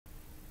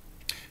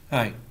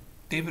Hi,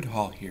 David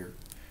Hall here.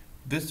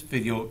 This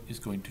video is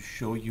going to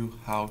show you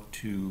how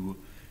to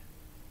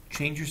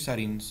change your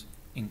settings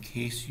in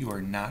case you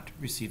are not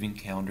receiving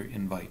calendar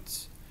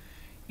invites.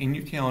 In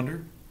your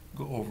calendar,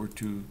 go over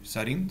to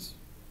Settings,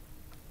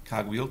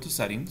 cogwheel to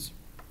Settings,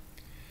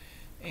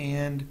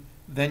 and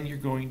then you're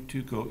going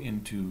to go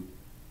into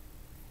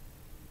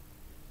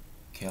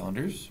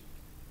Calendars,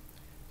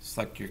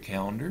 select your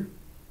calendar,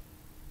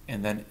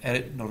 and then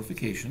Edit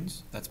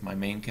Notifications. That's my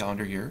main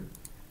calendar here.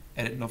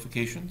 Edit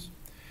Notifications.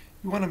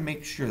 You want to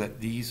make sure that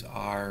these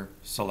are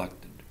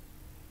selected,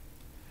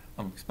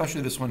 especially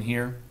this one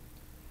here,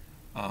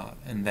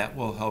 and that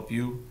will help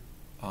you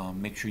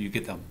make sure you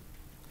get them.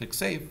 Click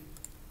Save,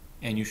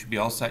 and you should be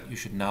all set. You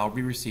should now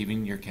be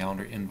receiving your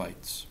calendar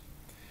invites.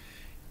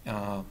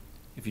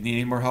 If you need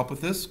any more help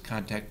with this,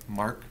 contact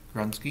Mark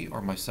Grunsky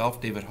or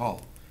myself, David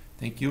Hall.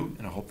 Thank you,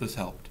 and I hope this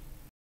helped.